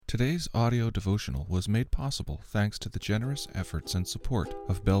Today's audio devotional was made possible thanks to the generous efforts and support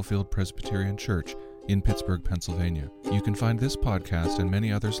of Bellefield Presbyterian Church in Pittsburgh, Pennsylvania. You can find this podcast and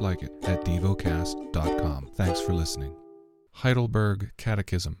many others like it at Devocast.com. Thanks for listening. Heidelberg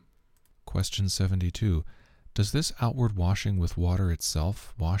Catechism. Question 72. Does this outward washing with water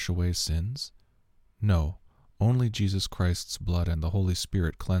itself wash away sins? No. Only Jesus Christ's blood and the Holy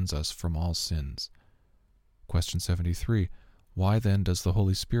Spirit cleanse us from all sins. Question 73. Why then does the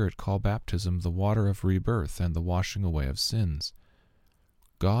Holy Spirit call baptism the water of rebirth and the washing away of sins?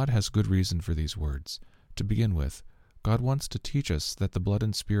 God has good reason for these words. To begin with, God wants to teach us that the blood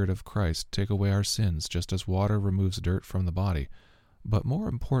and Spirit of Christ take away our sins just as water removes dirt from the body. But more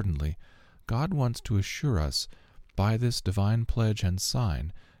importantly, God wants to assure us, by this divine pledge and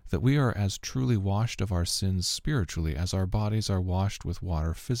sign, that we are as truly washed of our sins spiritually as our bodies are washed with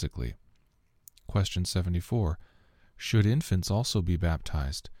water physically. Question 74. Should infants also be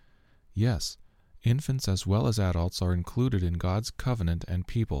baptized? Yes, infants as well as adults are included in God's covenant and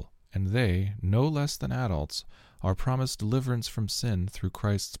people, and they, no less than adults, are promised deliverance from sin through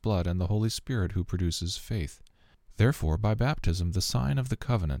Christ's blood and the Holy Spirit who produces faith. Therefore, by baptism, the sign of the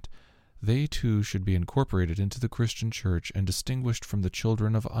covenant, they too should be incorporated into the Christian church and distinguished from the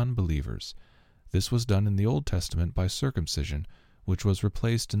children of unbelievers. This was done in the Old Testament by circumcision, which was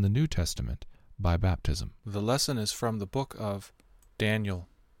replaced in the New Testament by baptism. The lesson is from the book of Daniel.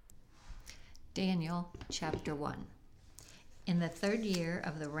 Daniel, chapter 1. In the 3rd year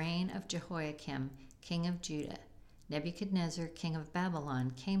of the reign of Jehoiakim, king of Judah, Nebuchadnezzar, king of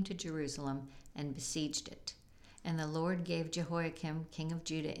Babylon, came to Jerusalem and besieged it. And the Lord gave Jehoiakim, king of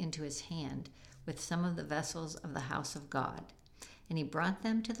Judah, into his hand, with some of the vessels of the house of God. And he brought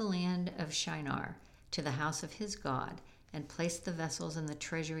them to the land of Shinar, to the house of his God, and placed the vessels in the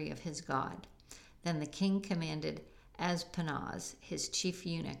treasury of his God. Then the king commanded Aspenaz, his chief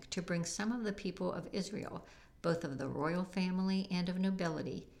eunuch, to bring some of the people of Israel, both of the royal family and of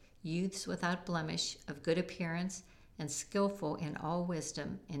nobility, youths without blemish, of good appearance, and skillful in all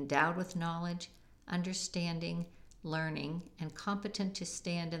wisdom, endowed with knowledge, understanding, learning, and competent to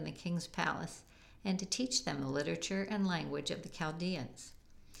stand in the king's palace, and to teach them the literature and language of the Chaldeans.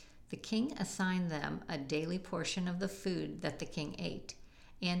 The king assigned them a daily portion of the food that the king ate,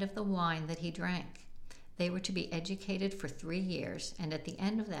 and of the wine that he drank. They were to be educated for 3 years, and at the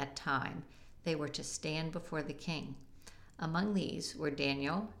end of that time they were to stand before the king. Among these were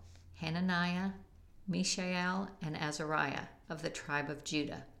Daniel, Hananiah, Mishael, and Azariah of the tribe of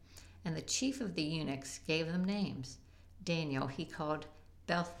Judah. And the chief of the eunuchs gave them names. Daniel he called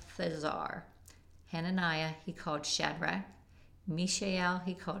Belteshazzar, Hananiah he called Shadrach, Mishael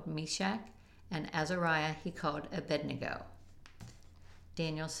he called Meshach, and Azariah he called Abednego.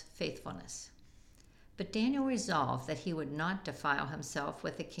 Daniel's faithfulness. But Daniel resolved that he would not defile himself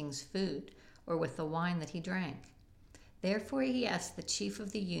with the king's food or with the wine that he drank. Therefore he asked the chief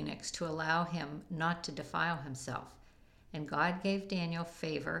of the eunuchs to allow him not to defile himself. And God gave Daniel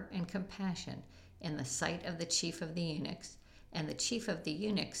favor and compassion in the sight of the chief of the eunuchs. And the chief of the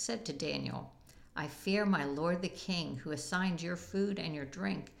eunuchs said to Daniel, I fear my lord the king, who assigned your food and your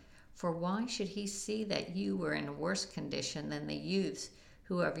drink. For why should he see that you were in worse condition than the youths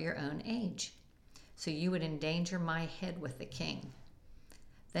who are of your own age? So you would endanger my head with the king.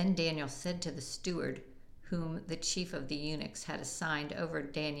 Then Daniel said to the steward, whom the chief of the eunuchs had assigned over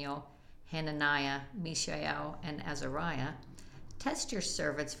Daniel, Hananiah, Mishael, and Azariah, test your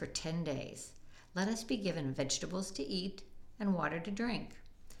servants for 10 days. Let us be given vegetables to eat and water to drink.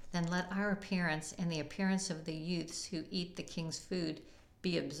 Then let our appearance and the appearance of the youths who eat the king's food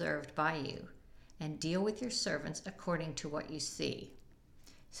be observed by you, and deal with your servants according to what you see.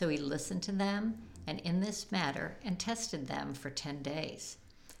 So he listened to them, and in this matter, and tested them for 10 days.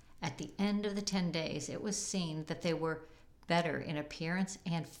 At the end of the 10 days, it was seen that they were better in appearance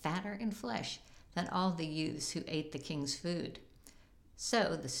and fatter in flesh than all the youths who ate the king's food.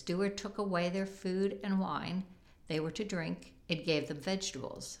 So the steward took away their food and wine they were to drink, and gave them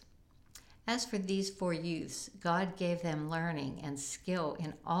vegetables. As for these 4 youths, God gave them learning and skill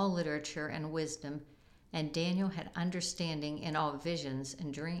in all literature and wisdom, and Daniel had understanding in all visions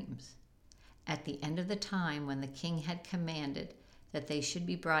and dreams. At the end of the time when the king had commanded that they should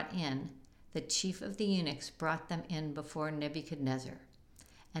be brought in, the chief of the eunuchs brought them in before Nebuchadnezzar.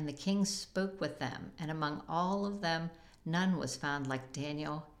 And the king spoke with them, and among all of them none was found like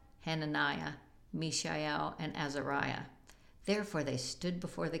Daniel, Hananiah, Mishael, and Azariah. Therefore they stood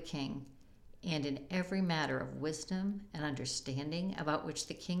before the king, and in every matter of wisdom and understanding about which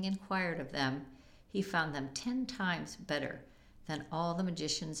the king inquired of them, he found them 10 times better than all the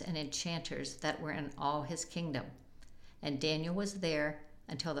magicians and enchanters that were in all his kingdom. And Daniel was there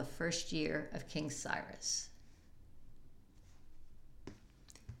until the first year of King Cyrus.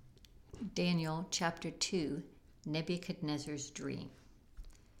 Daniel chapter 2, Nebuchadnezzar's dream.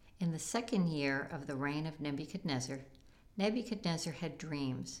 In the second year of the reign of Nebuchadnezzar, Nebuchadnezzar had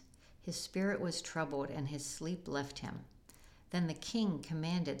dreams. His spirit was troubled, and his sleep left him. Then the king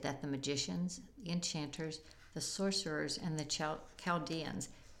commanded that the magicians, the enchanters, the sorcerers, and the Chaldeans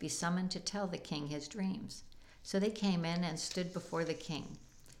be summoned to tell the king his dreams. So they came in and stood before the king.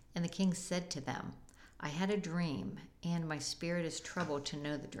 And the king said to them, I had a dream, and my spirit is troubled to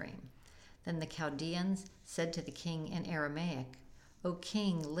know the dream. Then the Chaldeans said to the king in Aramaic, O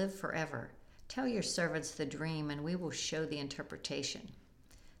king, live forever. Tell your servants the dream, and we will show the interpretation.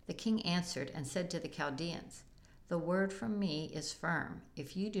 The king answered and said to the Chaldeans, The word from me is firm.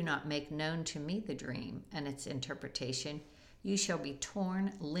 If you do not make known to me the dream and its interpretation, you shall be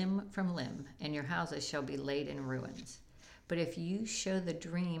torn limb from limb, and your houses shall be laid in ruins. But if you show the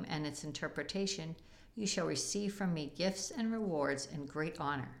dream and its interpretation, you shall receive from me gifts and rewards and great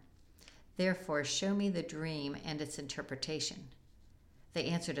honor. Therefore, show me the dream and its interpretation. They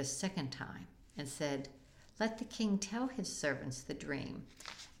answered a second time and said, Let the king tell his servants the dream,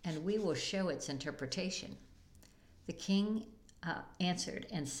 and we will show its interpretation. The king answered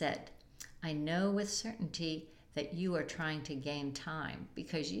and said, I know with certainty that you are trying to gain time,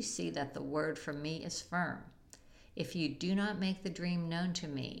 because you see that the word from me is firm. If you do not make the dream known to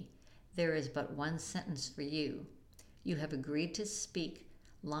me, there is but one sentence for you. You have agreed to speak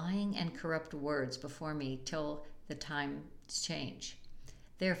lying and corrupt words before me till the times change.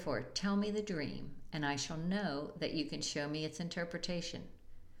 Therefore, tell me the dream, and I shall know that you can show me its interpretation.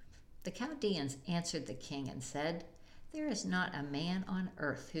 The Chaldeans answered the king and said, There is not a man on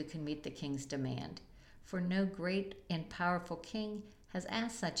earth who can meet the king's demand, for no great and powerful king has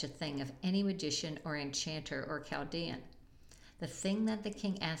asked such a thing of any magician or enchanter or Chaldean. The thing that the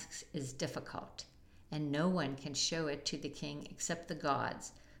king asks is difficult, and no one can show it to the king except the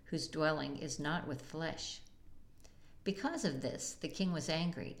gods, whose dwelling is not with flesh. Because of this, the king was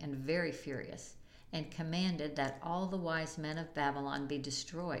angry and very furious, and commanded that all the wise men of Babylon be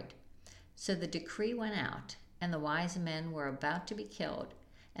destroyed. So the decree went out, and the wise men were about to be killed,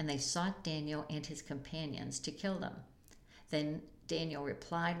 and they sought Daniel and his companions to kill them. Then Daniel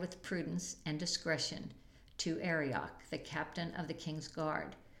replied with prudence and discretion to Arioch, the captain of the king's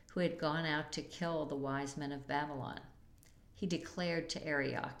guard, who had gone out to kill the wise men of Babylon. He declared to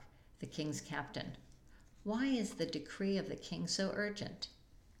Arioch, the king's captain, Why is the decree of the king so urgent?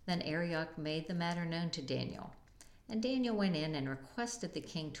 Then Arioch made the matter known to Daniel. And Daniel went in and requested the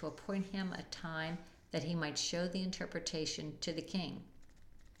king to appoint him a time that he might show the interpretation to the king.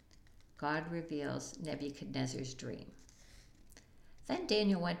 God reveals Nebuchadnezzar's dream. Then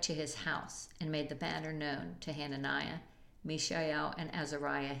Daniel went to his house and made the matter known to Hananiah, Mishael, and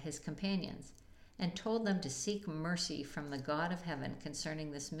Azariah, his companions, and told them to seek mercy from the God of heaven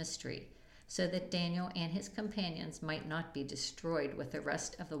concerning this mystery, so that Daniel and his companions might not be destroyed with the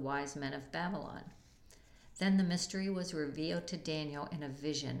rest of the wise men of Babylon. Then the mystery was revealed to Daniel in a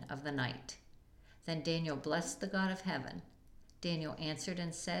vision of the night. Then Daniel blessed the God of heaven. Daniel answered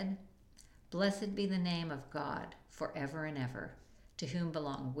and said, Blessed be the name of God forever and ever, to whom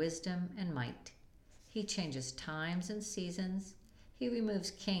belong wisdom and might. He changes times and seasons. He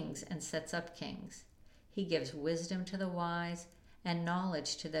removes kings and sets up kings. He gives wisdom to the wise and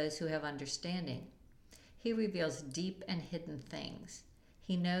knowledge to those who have understanding. He reveals deep and hidden things.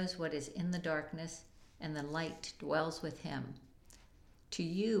 He knows what is in the darkness, and the light dwells with him. To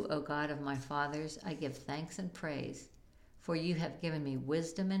you, O God of my fathers, I give thanks and praise, for you have given me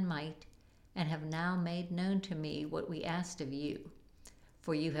wisdom and might, and have now made known to me what we asked of you.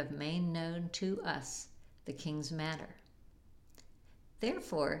 For you have made known to us the king's matter.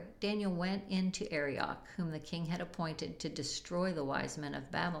 Therefore Daniel went in to Arioch, whom the king had appointed to destroy the wise men of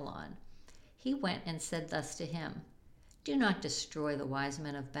Babylon. He went and said thus to him, Do not destroy the wise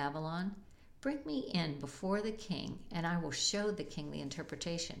men of Babylon. Bring me in before the king, and I will show the king the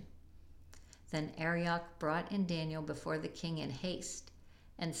interpretation. Then Arioch brought in Daniel before the king in haste,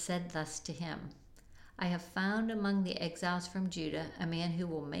 and said thus to him, I have found among the exiles from Judah a man who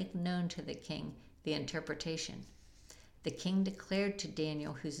will make known to the king the interpretation. The king declared to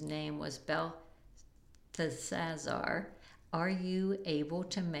Daniel, whose name was Belteshazzar, Are you able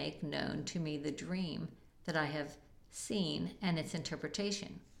to make known to me the dream that I have seen and its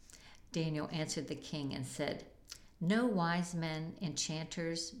interpretation? Daniel answered the king and said, No wise men,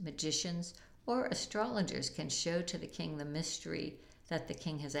 enchanters, magicians, or astrologers can show to the king the mystery that the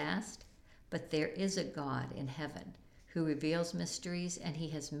king has asked, but there is a God in heaven who reveals mysteries, and he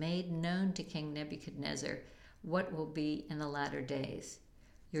has made known to King Nebuchadnezzar what will be in the latter days.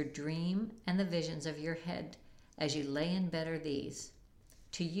 Your dream and the visions of your head as you lay in bed are these.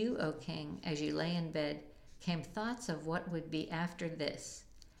 To you, O king, as you lay in bed, came thoughts of what would be after this,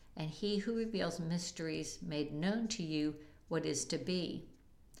 and he who reveals mysteries made known to you what is to be.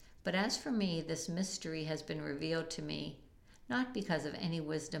 But as for me, this mystery has been revealed to me, not because of any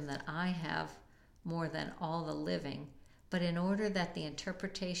wisdom that I have more than all the living, but in order that the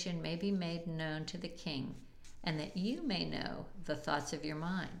interpretation may be made known to the king, and that you may know the thoughts of your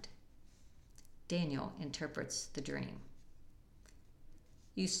mind. Daniel interprets the dream.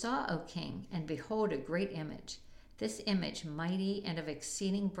 You saw, O king, and behold, a great image. This image, mighty and of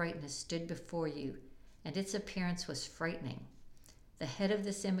exceeding brightness, stood before you, and its appearance was frightening. The head of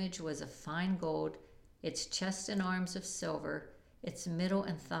this image was of fine gold, its chest and arms of silver, its middle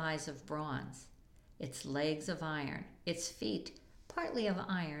and thighs of bronze, its legs of iron, its feet partly of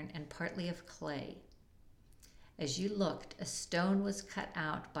iron and partly of clay. As you looked, a stone was cut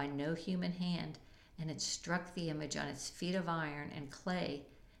out by no human hand, and it struck the image on its feet of iron and clay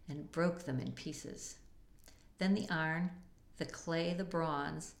and broke them in pieces. Then the iron, the clay, the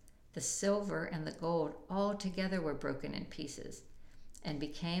bronze, the silver, and the gold all together were broken in pieces and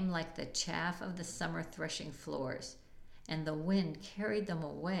became like the chaff of the summer threshing floors, and the wind carried them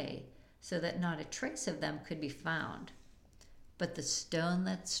away so that not a trace of them could be found. But the stone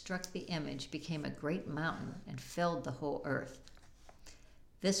that struck the image became a great mountain and filled the whole earth.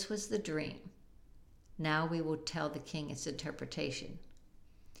 This was the dream. Now we will tell the king its interpretation.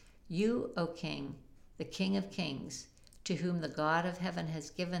 You, O king, the King of kings, to whom the God of heaven has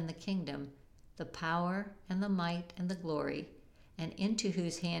given the kingdom, the power and the might and the glory, and into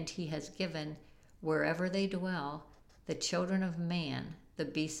whose hand he has given, wherever they dwell, the children of man, the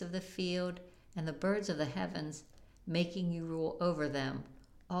beasts of the field, and the birds of the heavens, making you rule over them.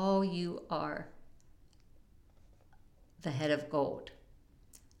 All you are the head of gold.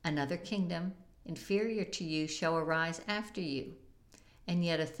 Another kingdom, inferior to you, shall arise after you, and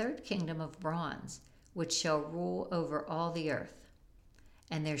yet a third kingdom of bronze, which shall rule over all the earth.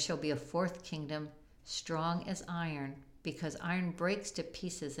 And there shall be a fourth kingdom, strong as iron, because iron breaks to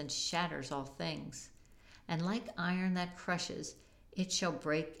pieces and shatters all things. And like iron that crushes, it shall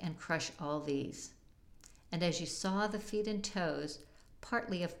break and crush all these. And as you saw the feet and toes,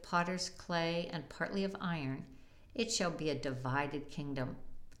 partly of potter's clay and partly of iron, it shall be a divided kingdom.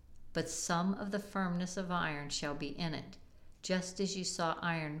 But some of the firmness of iron shall be in it, just as you saw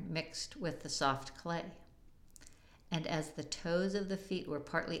iron mixed with the soft clay. And as the toes of the feet were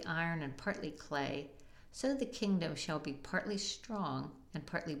partly iron and partly clay, so the kingdom shall be partly strong and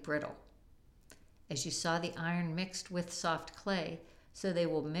partly brittle. As you saw the iron mixed with soft clay, so they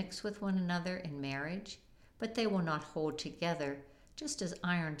will mix with one another in marriage, but they will not hold together, just as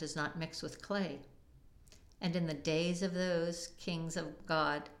iron does not mix with clay. And in the days of those kings of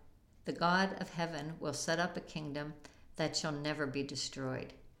God, the God of heaven will set up a kingdom that shall never be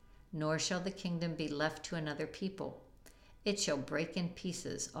destroyed, nor shall the kingdom be left to another people. It shall break in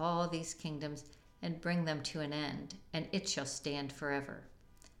pieces all these kingdoms and bring them to an end, and it shall stand forever.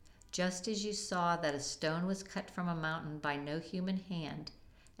 Just as you saw that a stone was cut from a mountain by no human hand,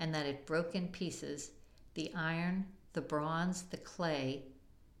 and that it broke in pieces, the iron, the bronze, the clay,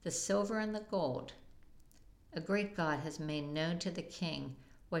 the silver, and the gold, a great God has made known to the king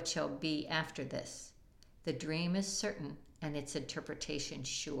what shall be after this. The dream is certain, and its interpretation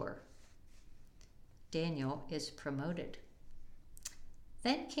sure. Daniel is promoted.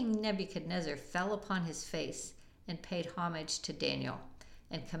 Then King Nebuchadnezzar fell upon his face and paid homage to Daniel,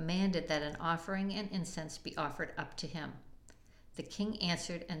 and commanded that an offering and incense be offered up to him. The king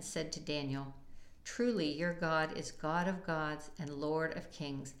answered and said to Daniel, Truly your God is God of gods and Lord of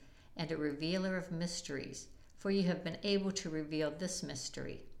kings, and a revealer of mysteries, for you have been able to reveal this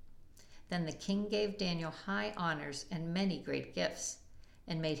mystery. Then the king gave Daniel high honors and many great gifts,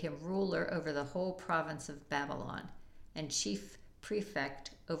 and made him ruler over the whole province of Babylon, and chief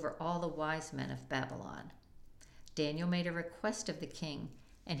prefect over all the wise men of Babylon. Daniel made a request of the king,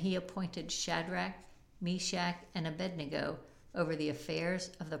 and he appointed Shadrach, Meshach, and Abednego over the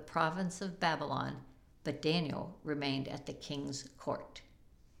affairs of the province of Babylon, but Daniel remained at the king's court.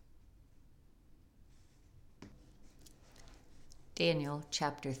 Daniel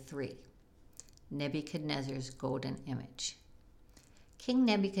chapter 3. Nebuchadnezzar's golden image. King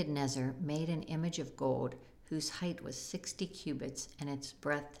Nebuchadnezzar made an image of gold whose height was 60 cubits and its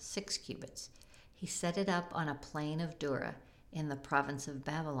breadth 6 cubits. He set it up on a plain of Dura in the province of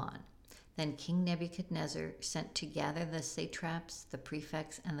Babylon. Then King Nebuchadnezzar sent to gather the satraps, the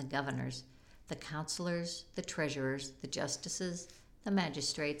prefects, and the governors, the counselors, the treasurers, the justices, the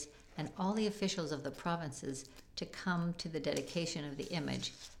magistrates, and all the officials of the provinces to come to the dedication of the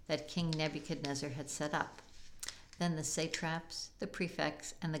image that King Nebuchadnezzar had set up. Then the satraps, the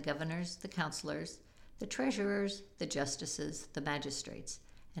prefects, and the governors, the counselors, the treasurers, the justices, the magistrates,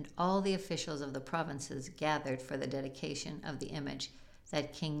 and all the officials of the provinces gathered for the dedication of the image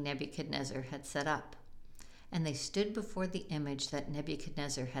that King Nebuchadnezzar had set up. And they stood before the image that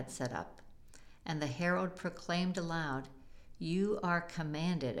Nebuchadnezzar had set up. And the herald proclaimed aloud, "You are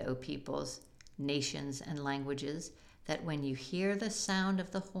commanded, O peoples, nations, and languages, that when you hear the sound of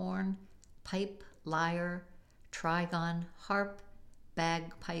the horn, pipe, lyre, trigon, harp,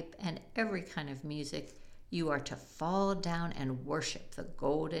 bagpipe, and every kind of music, you are to fall down and worship the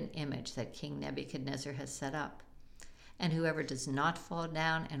golden image that King Nebuchadnezzar has set up. And whoever does not fall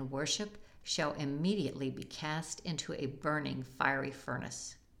down and worship shall immediately be cast into a burning fiery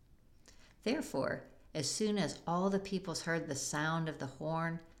furnace." Therefore, as soon as all the peoples heard the sound of the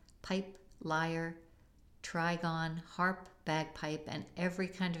horn, pipe, lyre, trigon, harp, bagpipe, and every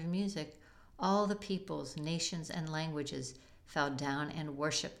kind of music, all the peoples, nations, and languages fell down and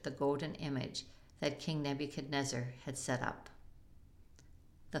worshipped the golden image that King Nebuchadnezzar had set up.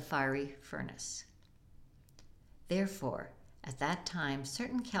 The fiery furnace. Therefore, at that time,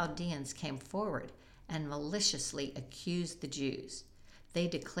 certain Chaldeans came forward and maliciously accused the Jews. They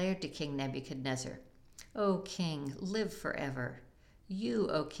declared to King Nebuchadnezzar, "O king, live forever. You,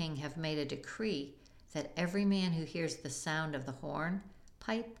 O king, have made a decree that every man who hears the sound of the horn,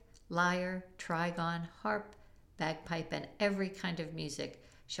 pipe, lyre, trigon, harp, bagpipe, and every kind of music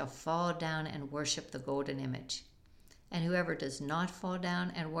shall fall down and worship the golden image. And whoever does not fall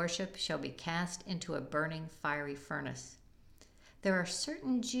down and worship shall be cast into a burning fiery furnace. There are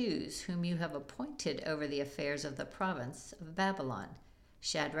certain Jews whom you have appointed over the affairs of the province of Babylon,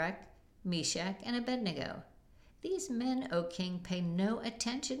 Shadrach, Meshach, and Abednego. These men, O king, pay no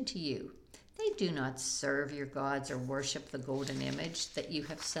attention to you. They do not serve your gods or worship the golden image that you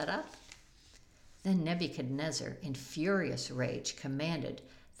have set up." Then Nebuchadnezzar, in furious rage, commanded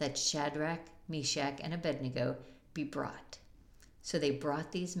that Shadrach, Meshach, and Abednego be brought. So they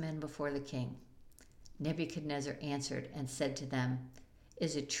brought these men before the king. Nebuchadnezzar answered and said to them,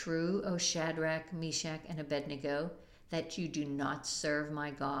 "Is it true, O Shadrach, Meshach, and Abednego, that you do not serve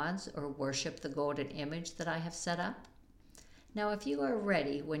my gods or worship the golden image that I have set up? Now if you are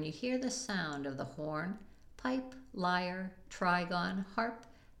ready when you hear the sound of the horn, pipe, lyre, trigon, harp,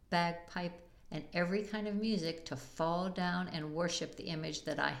 bagpipe, and every kind of music to fall down and worship the image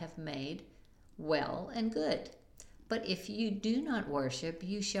that I have made, well and good. But if you do not worship,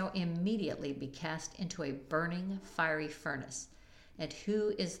 you shall immediately be cast into a burning fiery furnace. And who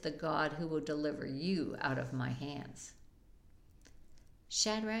is the God who will deliver you out of my hands?"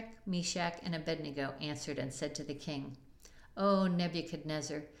 Shadrach, Meshach, and Abednego answered and said to the king, "O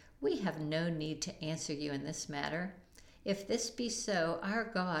Nebuchadnezzar, we have no need to answer you in this matter. If this be so, our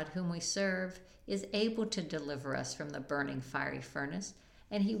God, whom we serve, is able to deliver us from the burning fiery furnace,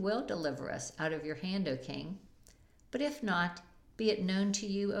 and he will deliver us out of your hand, O king. But if not, be it known to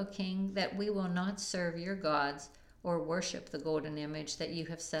you, O king, that we will not serve your gods or worship the golden image that you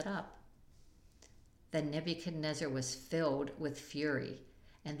have set up." Then Nebuchadnezzar was filled with fury,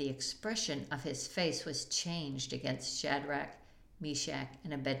 and the expression of his face was changed against Shadrach, Meshach,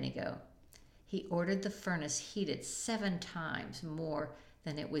 and Abednego. He ordered the furnace heated 7 times more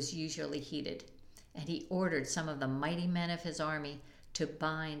than it was usually heated, and he ordered some of the mighty men of his army to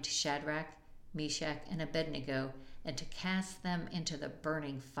bind Shadrach, Meshach, and Abednego and to cast them into the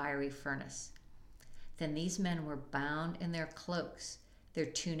burning fiery furnace. Then these men were bound in their cloaks, their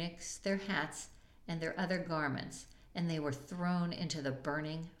tunics, their hats, and their other garments, and they were thrown into the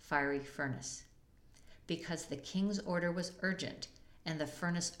burning fiery furnace. Because the king's order was urgent and the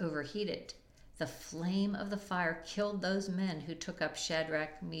furnace overheated, the flame of the fire killed those men who took up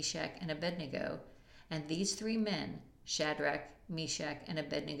Shadrach, Meshach, and Abednego, and these 3 men, Shadrach, Meshach, and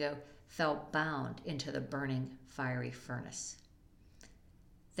Abednego, fell bound into the burning fiery furnace.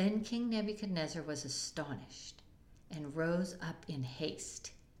 Then King Nebuchadnezzar was astonished and rose up in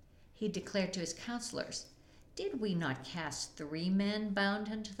haste. He declared to his counselors, "Did we not cast 3 men bound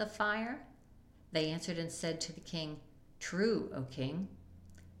into the fire?" They answered and said to the king, "True, O king."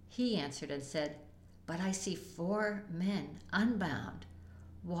 He answered and said, "But I see 4 men unbound,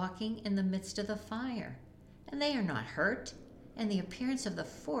 walking in the midst of the fire, and they are not hurt, and the appearance of the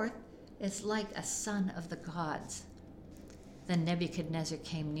 4th is like a son of the gods." Then Nebuchadnezzar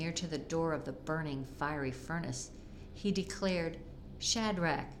came near to the door of the burning fiery furnace. He declared,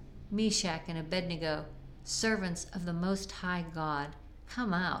 "Shadrach, Meshach, and Abednego, servants of the Most High God,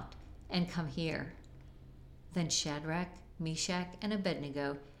 come out and come here." Then Shadrach, Meshach, and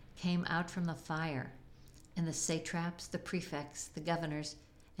Abednego came out from the fire, and the satraps, the prefects, the governors,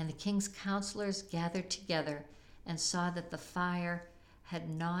 and the king's counselors gathered together and saw that the fire had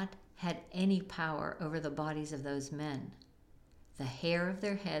not had any power over the bodies of those men. The hair of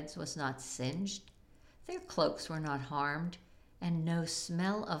their heads was not singed, their cloaks were not harmed, and no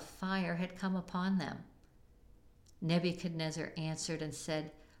smell of fire had come upon them. Nebuchadnezzar answered and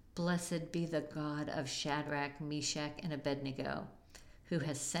said, "Blessed be the God of Shadrach, Meshach, and Abednego, who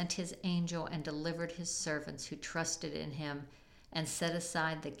has sent his angel and delivered his servants who trusted in him and set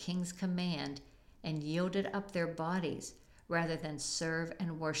aside the king's command and yielded up their bodies rather than serve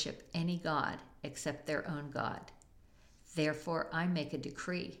and worship any god except their own God. Therefore I make a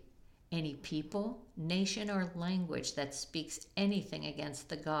decree. Any people, nation, or language that speaks anything against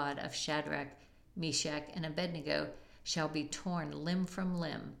the God of Shadrach, Meshach, and Abednego shall be torn limb from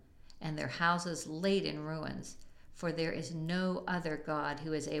limb, and their houses laid in ruins, for there is no other God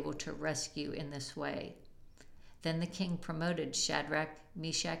who is able to rescue in this way." Then the king promoted Shadrach,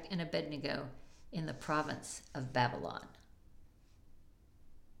 Meshach, and Abednego in the province of Babylon.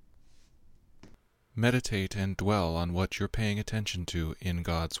 Meditate and dwell on what you're paying attention to in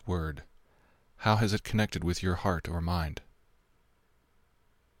God's Word. How has it connected with your heart or mind?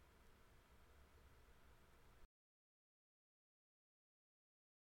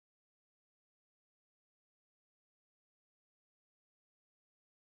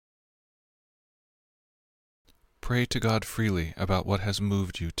 Pray to God freely about what has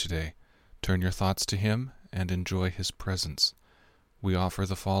moved you today. Turn your thoughts to Him and enjoy His presence. We offer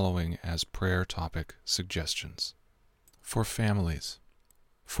the following as prayer topic suggestions. For families.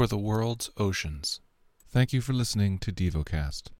 For the world's oceans. Thank you for listening to Devocast.